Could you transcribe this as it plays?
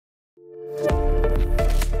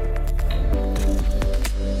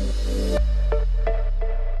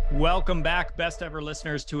Welcome back, best ever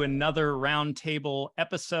listeners, to another roundtable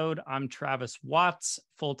episode. I'm Travis Watts,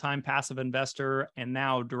 full-time passive investor and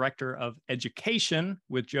now director of education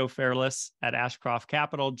with Joe Fairless at Ashcroft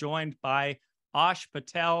Capital, joined by Ash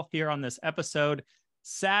Patel here on this episode.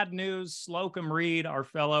 Sad news, Slocum Reed, our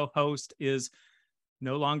fellow host, is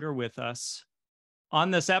no longer with us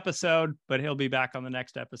on this episode, but he'll be back on the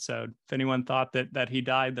next episode. If anyone thought that he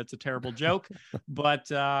died, that's a terrible joke. But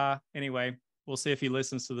anyway, we'll see if he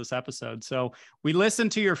listens to this episode. So we listen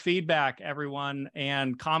to your feedback, everyone,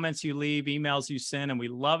 and comments you leave, emails you send, and we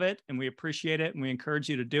love it and we appreciate it and we encourage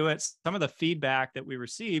you to do it. Some of the feedback that we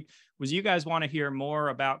received was you guys want to hear more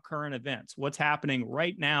about current events, what's happening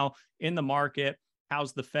right now in the market,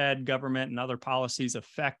 how's the Fed, government, and other policies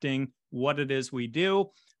affecting what it is we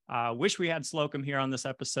do. Wish we had Slocum here on this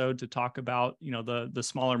episode to talk about, the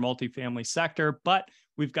smaller multifamily sector, but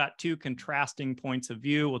we've got two contrasting points of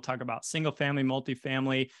view. We'll talk about single family,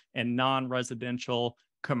 multifamily, and non-residential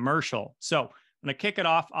commercial. So I'm going to kick it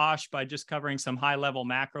off, Ash, by just covering some high level,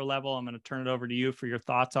 macro level. I'm going to turn it over to you for your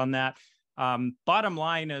thoughts on that. Bottom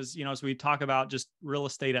line is, as we talk about just real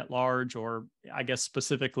estate at large, or I guess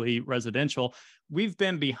specifically residential, we've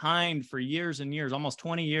been behind for years and years, almost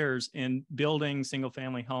 20 years, in building single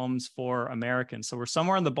family homes for Americans. So we're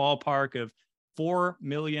somewhere in the ballpark of 4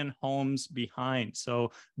 million homes behind.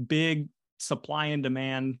 So big supply and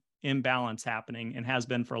demand imbalance happening, and has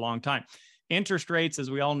been for a long time. Interest rates, as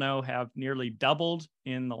we all know, have nearly doubled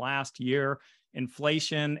in the last year.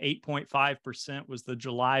 Inflation, 8.5% was the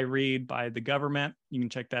July read by the government. You can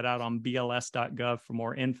check that out on bls.gov for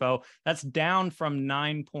more info. That's down from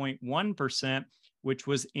 9.1%, which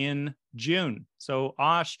was in June. So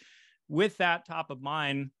Ash, with that top of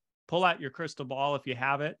mind, pull out your crystal ball if you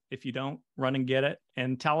have it. If you don't, run and get it,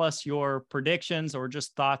 and tell us your predictions or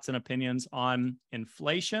just thoughts and opinions on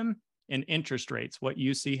inflation and interest rates, what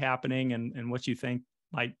you see happening and what you think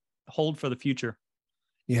might hold for the future.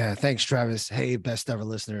 Yeah, thanks, Travis. Hey, best ever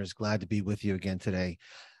listeners. Glad to be with you again today.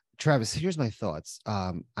 Travis, here's my thoughts.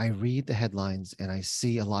 I read the headlines and I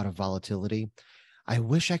see a lot of volatility. I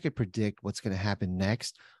wish I could predict what's going to happen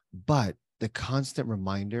next, but the constant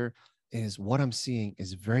reminder is what I'm seeing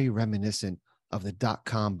is very reminiscent of the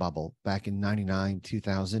dot-com bubble back in 99,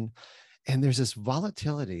 2000. And there's this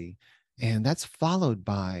volatility, and that's followed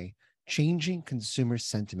by changing consumer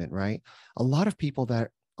sentiment, right? A lot of people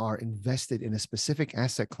that are invested in a specific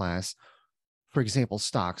asset class, for example,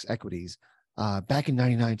 stocks, equities, back in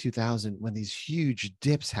 99, 2000, when these huge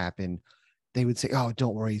dips happened, they would say, oh,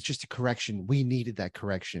 don't worry, it's just a correction. We needed that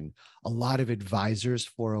correction. A lot of advisors,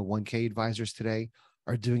 401k advisors today,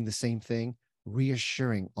 are doing the same thing,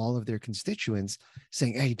 reassuring all of their constituents,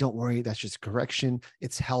 saying, hey, don't worry, that's just a correction.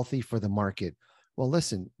 It's healthy for the market. Well,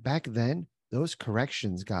 listen, back then, those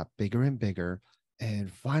corrections got bigger and bigger.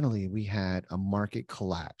 And finally, we had a market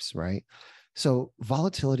collapse, right? So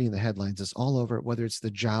volatility in the headlines is all over, whether it's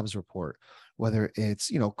the jobs report, whether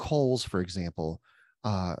it's, Kohl's, for example,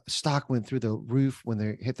 stock went through the roof when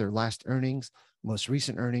they hit their last earnings, most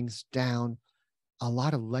recent earnings down, a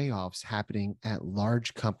lot of layoffs happening at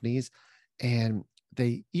large companies. And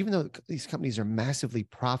they, even though these companies are massively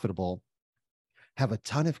profitable, have a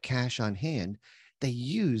ton of cash on hand, they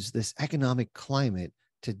use this economic climate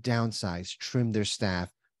to downsize, trim their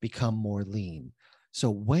staff, become more lean.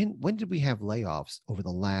 So when did we have layoffs over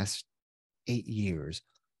the last 8 years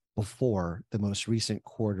before the most recent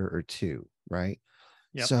quarter or two, right?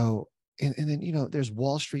 Yep. So, and then, there's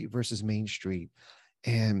Wall Street versus Main Street,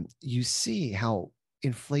 and you see how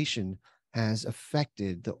inflation has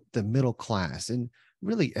affected the middle class and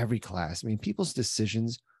really every class. I mean, people's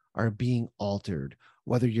decisions are being altered,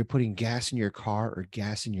 whether you're putting gas in your car or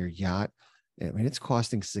gas in your yacht. I mean, it's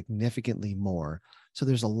costing significantly more. So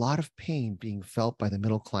there's a lot of pain being felt by the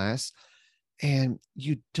middle class. And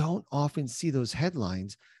you don't often see those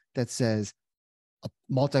headlines that says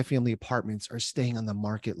multifamily apartments are staying on the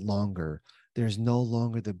market longer. There's no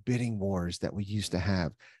longer the bidding wars that we used to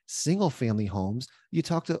have. Single family homes, you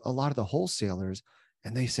talk to a lot of the wholesalers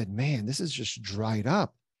and they said, man, this is just dried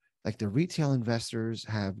up. Like the retail investors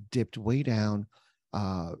have dipped way down.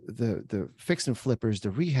 The fix and flippers, the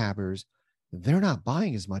rehabbers, they're not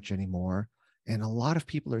buying as much anymore. And a lot of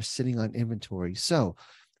people are sitting on inventory. So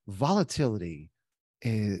volatility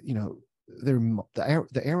is,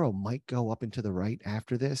 the arrow might go up and to the right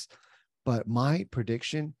after this, but my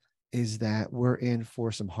prediction is that we're in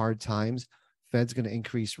for some hard times. Fed's going to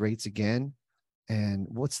increase rates again. And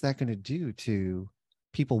what's that going to do to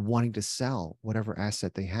people wanting to sell whatever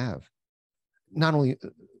asset they have? Not only,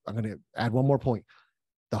 I'm going to add one more point,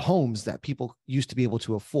 the homes that people used to be able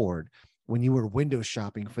to afford when you were window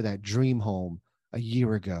shopping for that dream home a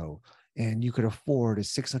year ago, and you could afford a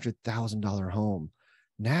 $600,000 home.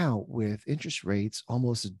 Now, with interest rates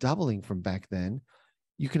almost doubling from back then,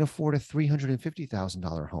 you can afford a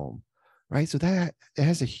 $350,000 home, right? So that it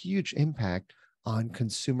has a huge impact on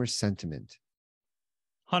consumer sentiment.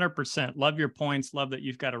 100%. Love your points. Love that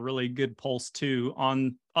you've got a really good pulse too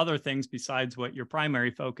on other things besides what your primary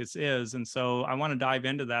focus is. And so I want to dive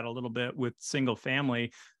into that a little bit with single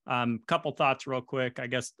family. Couple thoughts real quick. I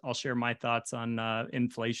guess I'll share my thoughts on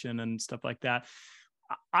inflation and stuff like that.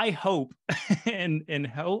 I hope, and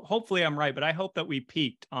hopefully I'm right, but I hope that we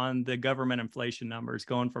peaked on the government inflation numbers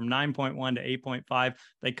going from 9.1 to 8.5.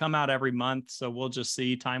 They come out every month, so we'll just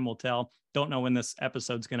see. Time will tell. Don't know when this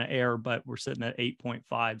episode's going to air, but we're sitting at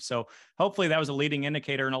 8.5. So hopefully that was a leading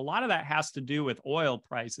indicator. And a lot of that has to do with oil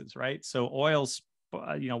prices, right? So oil's,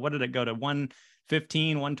 what did it go to?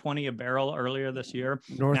 115, 120 a barrel earlier this year.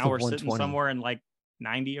 North Now of we're sitting 120. somewhere in like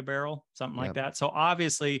 90 a barrel, something like Yep. that. So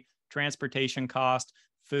obviously transportation cost,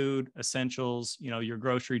 food, essentials, your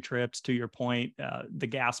grocery trips, to your point, the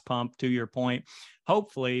gas pump, to your point.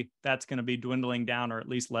 Hopefully that's going to be dwindling down or at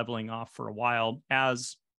least leveling off for a while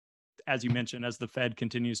as you mentioned, as the Fed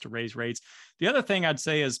continues to raise rates. The other thing I'd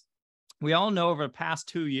say is we all know over the past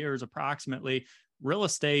 2 years, approximately, real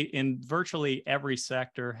estate in virtually every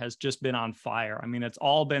sector has just been on fire. I mean, it's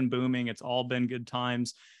all been booming. It's all been good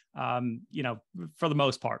times, for the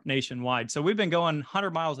most part, nationwide. So we've been going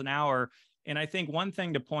 100 miles an hour. And I think one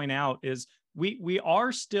thing to point out is we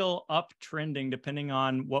are still uptrending depending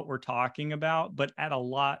on what we're talking about, but at a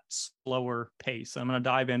lot slower pace. I'm going to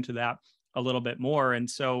dive into that a little bit more. And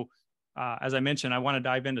so, as I mentioned, I want to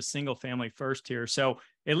dive into single family first here. So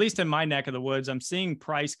at least in my neck of the woods, I'm seeing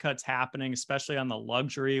price cuts happening, especially on the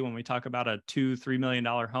luxury. When we talk about a $2-3 million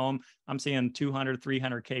home, I'm seeing 200,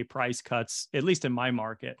 300K price cuts, at least in my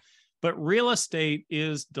market. But real estate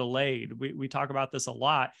is delayed. We talk about this a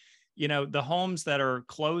lot. The homes that are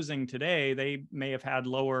closing today, they may have had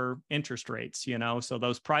lower interest rates, so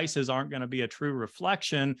those prices aren't going to be a true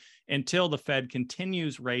reflection until the Fed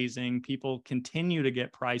continues raising, people continue to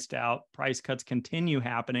get priced out, price cuts continue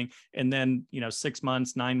happening. And then, 6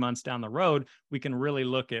 months, 9 months down the road, we can really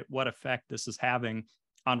look at what effect this is having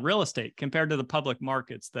on real estate compared to the public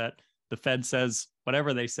markets that the Fed says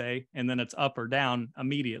whatever they say, and then it's up or down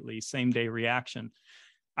immediately, same day reaction.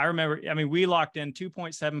 I remember, we locked in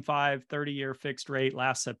 2.75 30-year fixed rate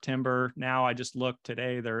last September. Now I just looked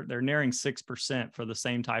today, they're nearing 6% for the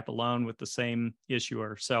same type of loan with the same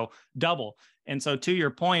issuer. So double. And so to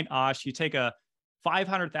your point, Ash, you take a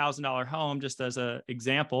 $500,000 home, just as an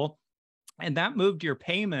example, and that moved your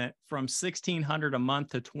payment from $1,600 a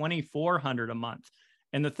month to $2,400 a month.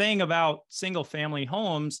 And the thing about single family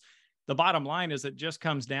homes, the bottom line is it just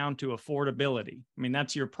comes down to affordability.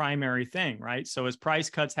 That's your primary thing, right? So as price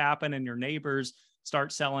cuts happen and your neighbors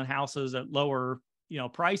start selling houses at lower,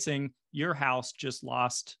 pricing, your house just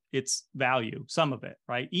lost its value, some of it,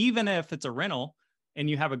 right? Even if it's a rental and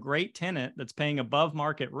you have a great tenant that's paying above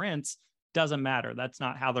market rents, doesn't matter. That's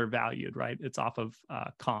not how they're valued, right? It's off of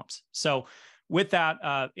comps. So with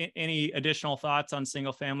that, any additional thoughts on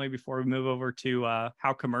single family before we move over to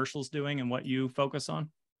how commercial's doing and what you focus on?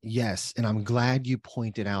 Yes. And I'm glad you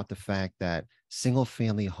pointed out the fact that single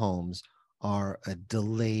family homes are a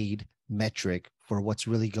delayed metric for what's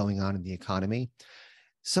really going on in the economy.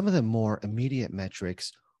 Some of the more immediate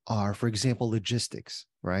metrics are, for example, logistics,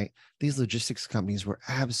 right? These logistics companies were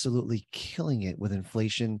absolutely killing it with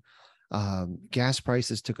inflation. Gas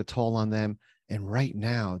prices took a toll on them. And right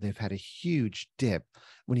now they've had a huge dip.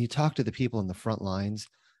 When you talk to the people in the front lines,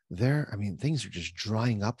 things are just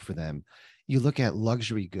drying up for them. You look at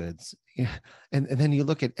luxury goods, and then you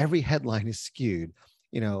look at every headline is skewed.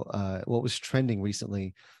 What was trending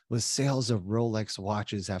recently was sales of Rolex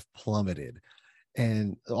watches have plummeted.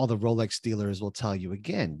 And all the Rolex dealers will tell you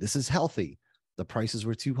again, this is healthy. The prices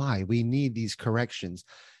were too high. We need these corrections.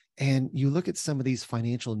 And you look at some of these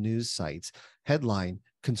financial news sites, headline,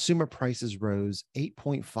 consumer prices rose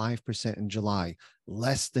 8.5% in July,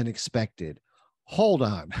 less than expected. Hold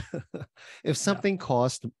on. If something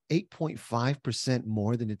cost 8.5%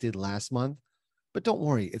 more than it did last month, but don't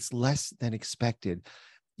worry, it's less than expected.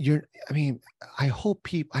 I hope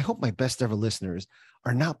my best ever listeners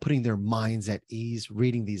are not putting their minds at ease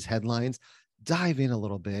reading these headlines. Dive in a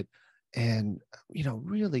little bit and,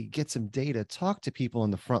 really get some data, talk to people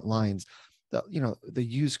on the front lines. The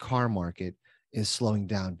used car market is slowing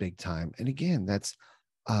down big time. And again, that's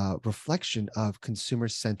reflection of consumer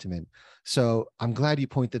sentiment. So I'm glad you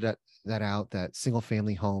pointed that out, that single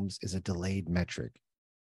family homes is a delayed metric.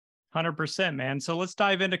 100%, man. So let's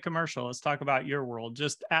dive into commercial. Let's talk about your world,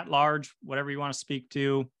 just at large, whatever you want to speak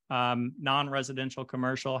to. Non-residential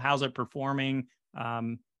commercial, how's it performing?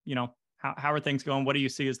 How are things going? What do you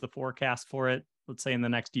see as the forecast for it, let's say in the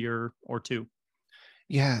next year or two?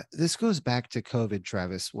 Yeah, this goes back to COVID,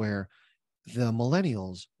 Travis, where the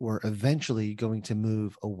millennials were eventually going to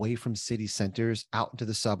move away from city centers out into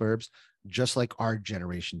the suburbs, just like our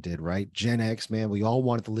generation did, right? Gen X, man, we all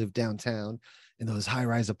wanted to live downtown in those high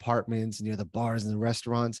rise apartments near the bars and the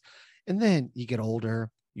restaurants. And then you get older,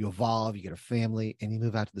 you evolve, you get a family, and you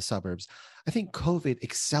move out to the suburbs. I think COVID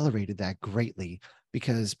accelerated that greatly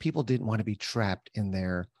because people didn't want to be trapped in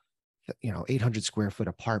their 800 square foot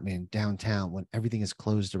apartment downtown when everything is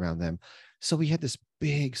closed around them. So we had this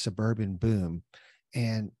big suburban boom,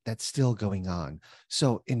 and that's still going on.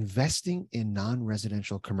 So investing in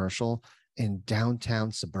non-residential commercial in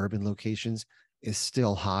downtown suburban locations is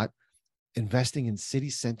still hot. Investing in city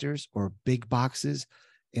centers or big boxes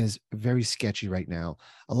is very sketchy right now.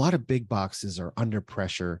 A lot of big boxes are under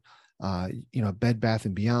pressure. Bed Bath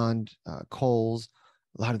and Beyond, Kohl's,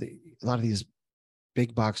 a lot of these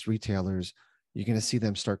big box retailers, you're going to see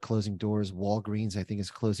them start closing doors. Walgreens, I think, is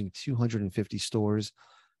closing 250 stores.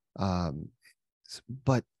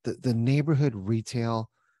 But the neighborhood retail,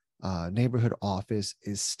 neighborhood office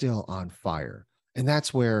is still on fire. And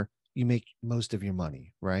that's where you make most of your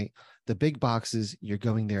money, right? The big boxes, you're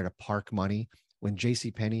going there to park money. When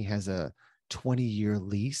JCPenney has a 20-year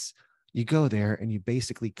lease, you go there and you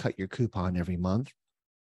basically cut your coupon every month.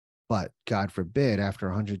 But God forbid, after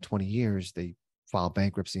 120 years, they file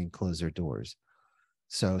bankruptcy and close their doors.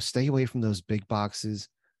 So stay away from those big boxes.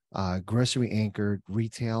 Grocery anchored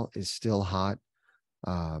retail is still hot.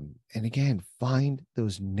 And again, find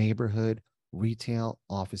those neighborhood retail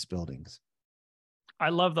office buildings. I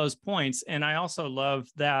love those points. And I also love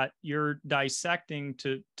that you're dissecting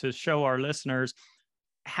to show our listeners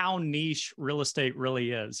how niche real estate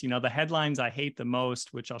really is. The headlines I hate the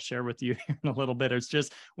most, which I'll share with you in a little bit, it's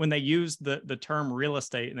just when they use the term real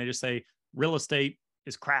estate and they just say real estate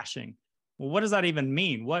is crashing. Well, what does that even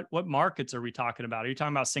mean? What markets are we talking about? Are you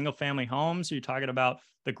talking about single family homes? Are you talking about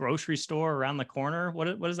the grocery store around the corner?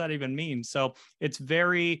 What does that even mean? So it's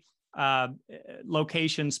very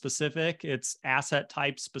location specific. It's asset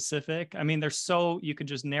type specific. I mean, you could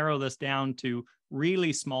just narrow this down to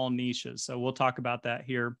really small niches. So we'll talk about that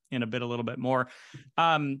here in a little bit more.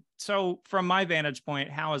 So from my vantage point,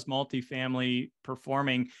 how is multifamily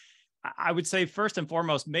performing? I would say first and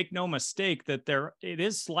foremost, make no mistake that it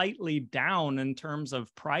is slightly down in terms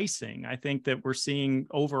of pricing. I think that we're seeing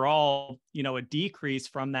overall, a decrease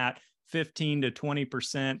from that 15 to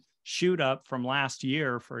 20% shoot up from last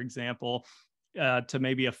year, for example, to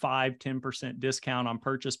maybe a 5-10% discount on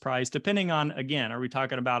purchase price, depending on, again, are we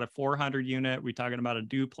talking about a 400 unit? Are we talking about a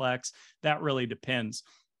duplex? That really depends.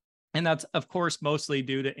 And that's, of course, mostly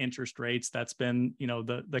due to interest rates. That's been,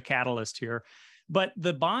 the catalyst here. But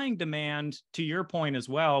the buying demand, to your point as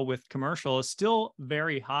well, with commercial is still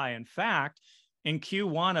very high. In fact, in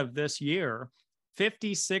Q1 of this year,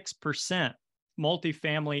 56%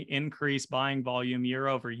 multifamily increase buying volume year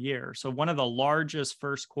over year. So one of the largest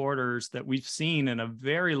first quarters that we've seen in a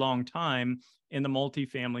very long time in the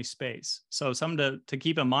multifamily space. So something to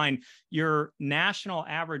keep in mind, your national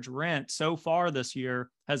average rent so far this year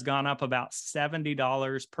has gone up about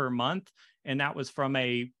 $70 per month. And that was from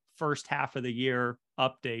a first half of the year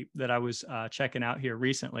update that I was checking out here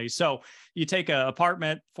recently. So you take an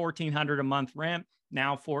apartment, $1,400 a month rent,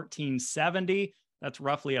 now $1,470. That's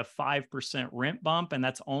roughly a 5% rent bump, and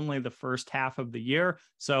that's only the first half of the year.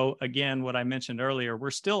 So again, what I mentioned earlier,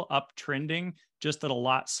 we're still uptrending, just at a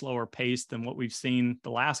lot slower pace than what we've seen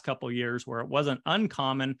the last couple of years, where it wasn't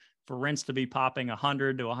uncommon for rents to be popping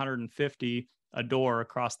 100 to 150 a door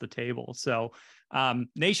across the table. So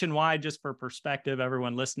nationwide, just for perspective,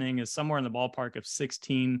 everyone listening, is somewhere in the ballpark of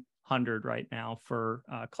 1,600 right now for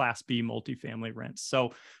Class B multifamily rents.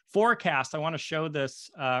 So forecast, I want to show this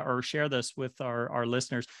or share this with our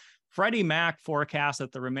listeners. Freddie Mac forecasts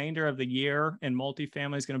that the remainder of the year in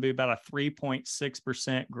multifamily is going to be about a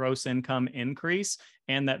 3.6% gross income increase,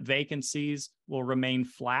 and that vacancies will remain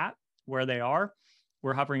flat where they are.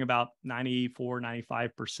 We're hovering about 94,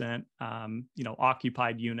 95%,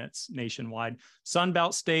 occupied units nationwide.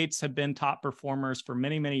 Sunbelt states have been top performers for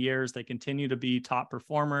many, many years. They continue to be top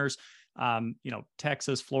performers.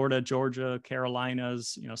 Texas, Florida, Georgia,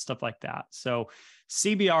 Carolinas, stuff like that. So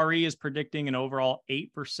CBRE is predicting an overall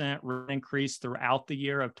 8% rent increase throughout the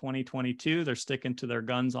year of 2022. They're sticking to their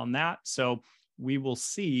guns on that. So we will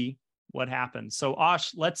see what happens. So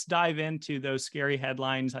Ash, let's dive into those scary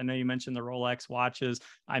headlines. I know you mentioned the Rolex watches.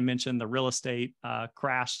 I mentioned the real estate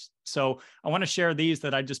crash. So I want to share these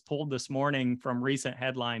that I just pulled this morning from recent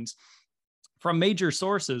headlines from major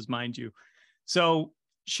sources, mind you. So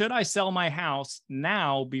should I sell my house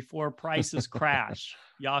now before prices crash?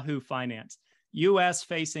 Yahoo Finance. U.S.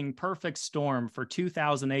 facing perfect storm for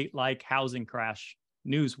 2008-like housing crash.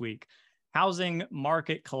 Newsweek. Housing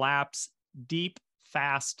market collapse, deep,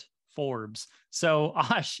 fast. Forbes. So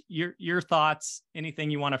Ash, your thoughts, anything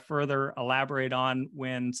you want to further elaborate on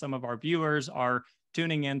when some of our viewers are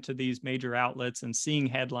tuning into these major outlets and seeing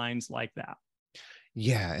headlines like that?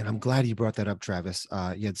 Yeah, and I'm glad you brought that up, Travis.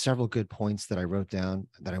 You had several good points that I wrote down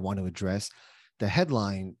that I want to address. The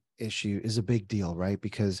headline issue is a big deal, right?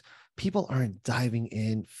 Because people aren't diving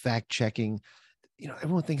in, fact checking.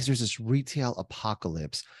 Everyone thinks there's this retail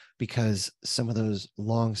apocalypse because some of those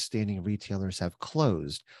long-standing retailers have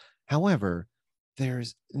closed. However,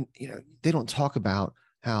 there's, they don't talk about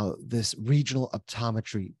how this regional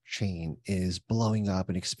optometry chain is blowing up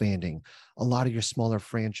and expanding. A lot of your smaller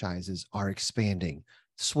franchises are expanding.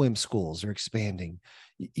 Swim schools are expanding.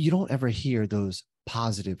 You don't ever hear those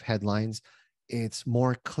positive headlines. It's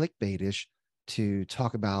more clickbaitish to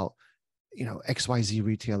talk about, XYZ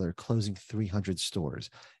retailer closing 300 stores.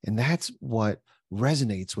 And that's what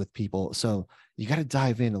resonates with people. So you got to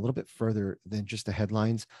dive in a little bit further than just the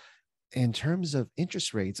headlines. In terms of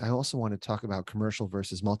interest rates, I also want to talk about commercial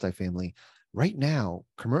versus multifamily. Right now,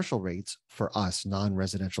 commercial rates for us,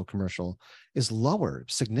 non-residential commercial, is lower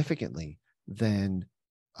significantly than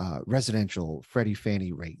residential Freddie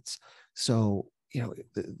Fannie rates. So,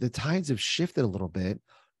 the tides have shifted a little bit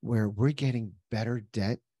where we're getting better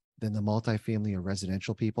debt than the multifamily or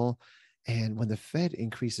residential people. And when the Fed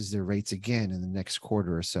increases their rates again in the next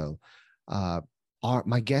quarter or so,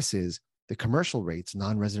 my guess is the commercial rates,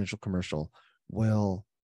 non-residential commercial, will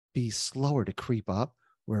be slower to creep up,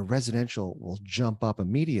 where residential will jump up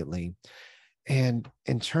immediately. And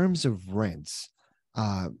in terms of rents,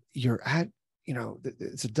 you're at,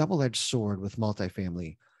 it's a double-edged sword with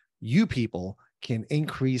multifamily. You people can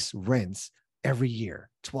increase rents every year,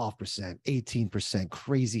 12%, 18%,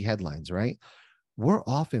 crazy headlines, right? We're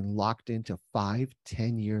often locked into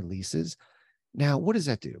 5-10-year leases. Now, what does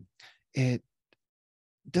that do? It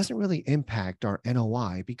doesn't really impact our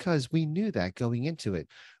NOI because we knew that going into it.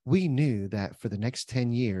 We knew that for the next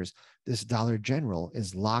 10 years, this Dollar General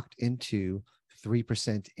is locked into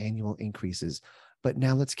 3% annual increases. But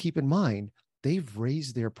now let's keep in mind, they've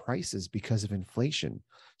raised their prices because of inflation.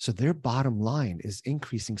 So their bottom line is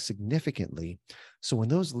increasing significantly. So when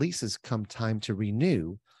those leases come time to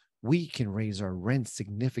renew, we can raise our rent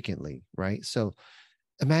significantly, right? So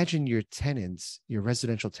imagine your tenants, your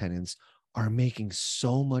residential tenants, are making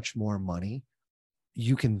so much more money,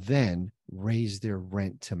 you can then raise their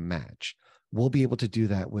rent to match. We'll be able to do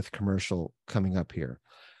that with commercial coming up here.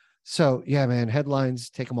 So yeah, man, headlines,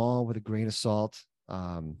 take them all with a grain of salt.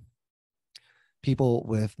 People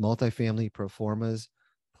with multifamily pro formas,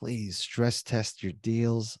 please stress test your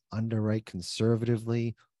deals, underwrite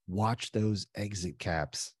conservatively, watch those exit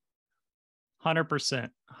caps. 100%,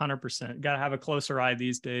 100%. Got to have a closer eye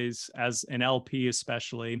these days as an LP,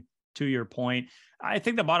 especially. To your point, I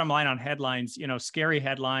think the bottom line on headlines, scary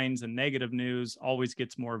headlines and negative news always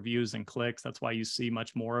gets more views and clicks. That's why you see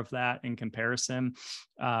much more of that in comparison,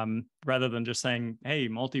 rather than just saying, hey,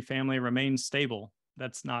 multifamily remains stable.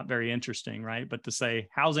 That's not very interesting, right? But to say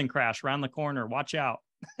housing crash around the corner, watch out.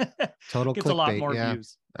 Total gets clickbait, a lot more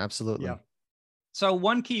views. Absolutely. Yeah. So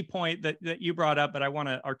one key point that you brought up, but I want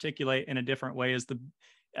to articulate in a different way is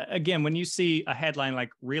again, when you see a headline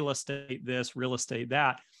like real estate this, real estate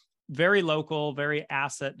that, very local, very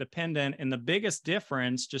asset dependent. And the biggest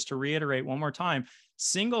difference, just to reiterate one more time,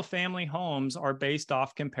 single family homes are based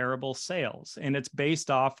off comparable sales, and it's based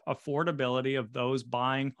off affordability of those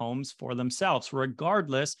buying homes for themselves,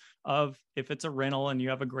 regardless of if it's a rental and you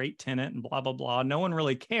have a great tenant and blah, blah, blah. No one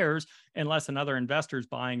really cares unless another investor is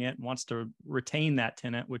buying it and wants to retain that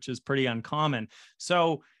tenant, which is pretty uncommon.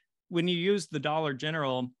 So when you use the Dollar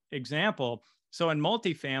General example, so in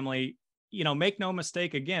multifamily, make no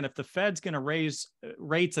mistake, again, if the Fed's going to raise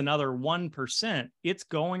rates another 1%, it's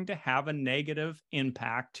going to have a negative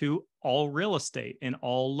impact to all real estate and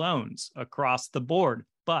all loans across the board.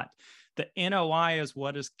 But the NOI is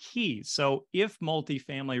what is key. So if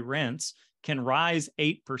multifamily rents can rise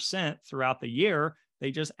 8% throughout the year,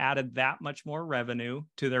 they just added that much more revenue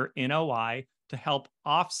to their NOI to help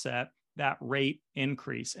offset that rate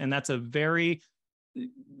increase. And that's a very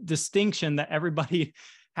distinction that everybody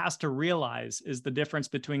has to realize, is the difference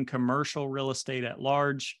between commercial real estate at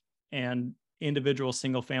large and individual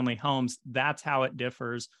single family homes. That's how it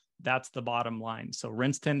differs. That's the bottom line. So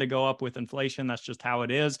rents tend to go up with inflation. That's just how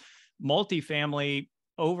it is. Multifamily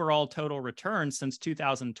overall total returns since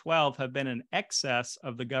 2012 have been in excess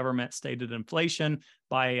of the government stated inflation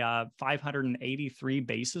by 583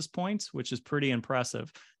 basis points, which is pretty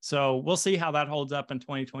impressive. So we'll see how that holds up in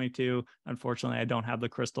 2022. Unfortunately, I don't have the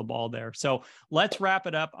crystal ball there. So let's wrap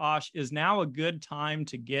it up. Ash, is now a good time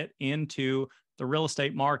to get into the real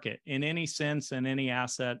estate market in any sense, in any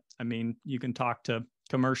asset? I mean, you can talk to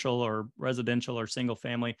commercial or residential or single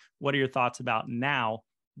family. What are your thoughts about now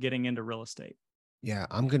getting into real estate? Yeah,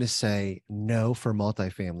 I'm going to say no for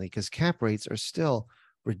multifamily because cap rates are still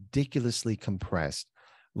ridiculously compressed.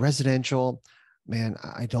 Residential, man,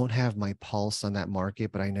 I don't have my pulse on that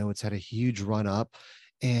market, but I know it's had a huge run up.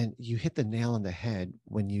 And you hit the nail on the head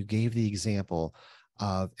when you gave the example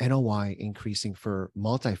of NOI increasing for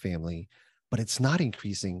multifamily, but it's not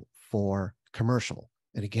increasing for commercial.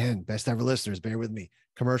 And again, best ever listeners, bear with me.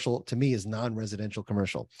 Commercial to me is non-residential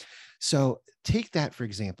commercial. So take that, for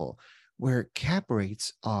example, where cap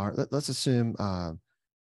rates are, let's assume,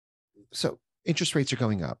 so interest rates are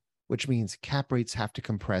going up, which means cap rates have to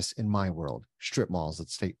compress in my world, strip malls,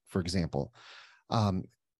 let's take, for example.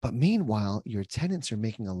 But meanwhile, your tenants are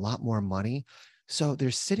making a lot more money. So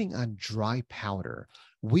they're sitting on dry powder.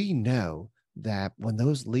 We know that when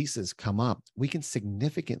those leases come up, we can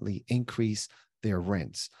significantly increase their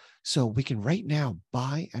rents. So we can right now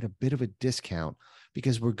buy at a bit of a discount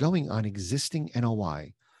because we're going on existing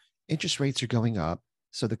NOI. Interest rates are going up.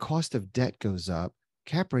 So the cost of debt goes up.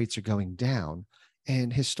 Cap rates are going down.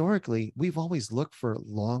 And historically, we've always looked for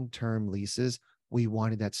long-term leases. We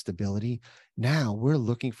wanted that stability. Now we're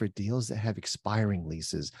looking for deals that have expiring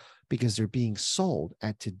leases because they're being sold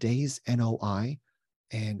at today's NOI.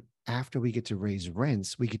 And after we get to raise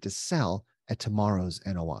rents, we get to sell at tomorrow's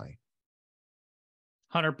NOI.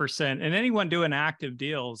 100%. And anyone doing active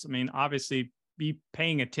deals, I mean, obviously be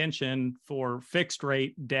paying attention for fixed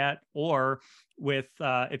rate debt, or with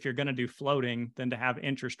if you're going to do floating, then to have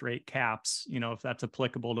interest rate caps, you know, if that's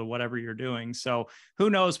applicable to whatever you're doing. So who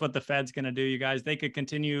knows what the Fed's going to do, you guys. They could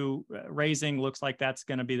continue raising. Looks like that's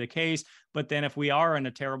going to be the case. But then if we are in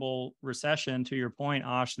a terrible recession, to your point,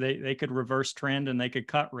 Ash, they could reverse trend and they could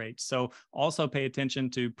cut rates. So also pay attention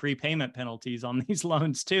to prepayment penalties on these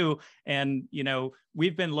loans too. And, you know,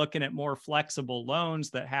 we've been looking at more flexible loans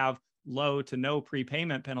that have low to no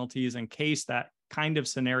prepayment penalties in case that kind of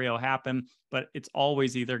scenario happen, but it's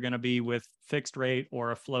always either going to be with fixed rate or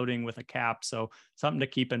a floating with a cap. So something to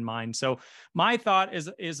keep in mind. So my thought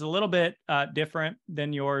is a little bit different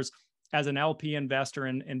than yours. As an LP investor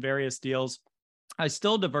in various deals, I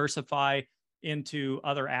still diversify into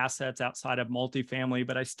other assets outside of multifamily,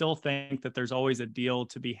 but I still think that there's always a deal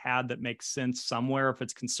to be had that makes sense somewhere if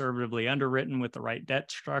it's conservatively underwritten with the right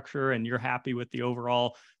debt structure and you're happy with the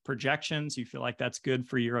overall projections, you feel like that's good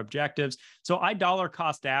for your objectives. So I dollar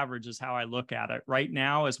cost average is how I look at it right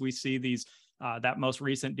now. As we see these, that most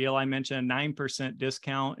recent deal I mentioned, 9%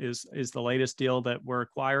 discount is the latest deal that we're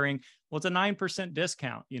acquiring. Well, it's a 9%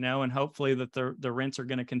 discount, you know, and hopefully that the rents are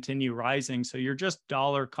going to continue rising. So you're just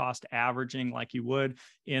dollar cost averaging like you would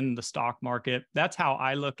in the stock market. That's how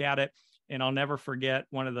I look at it. And I'll never forget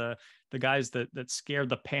one of the guys that scared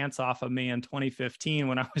the pants off of me in 2015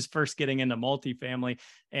 when I was first getting into multifamily.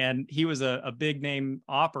 And he was a big name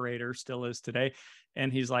operator, still is today.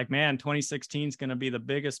 And he's like, man, 2016 is going to be the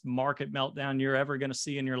biggest market meltdown you're ever going to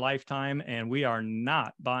see in your lifetime. And we are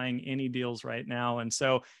not buying any deals right now. And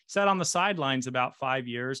so sat on the sidelines about 5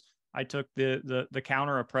 years. I took the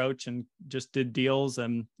counter approach and just did deals.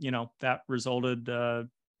 And, you know, that resulted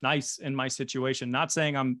nice in my situation. Not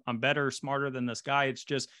saying I'm better, smarter than this guy. It's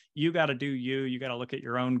just, you got to do you got to look at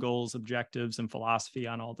your own goals, objectives, and philosophy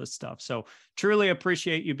on all this stuff. So truly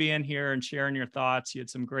appreciate you being here and sharing your thoughts. You had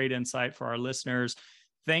some great insight for our listeners.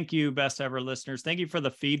 Thank you, best ever listeners. Thank you for the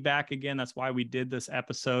feedback. Again, that's why we did this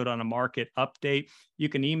episode on a market update. You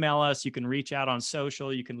can email us, you can reach out on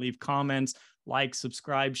social, you can leave comments, like,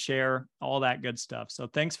 subscribe, share, all that good stuff. So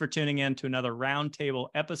thanks for tuning in to another roundtable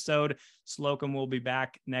episode. Slocum will be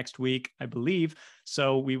back next week, I believe.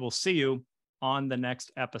 So we will see you on the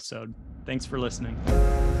next episode. Thanks for listening.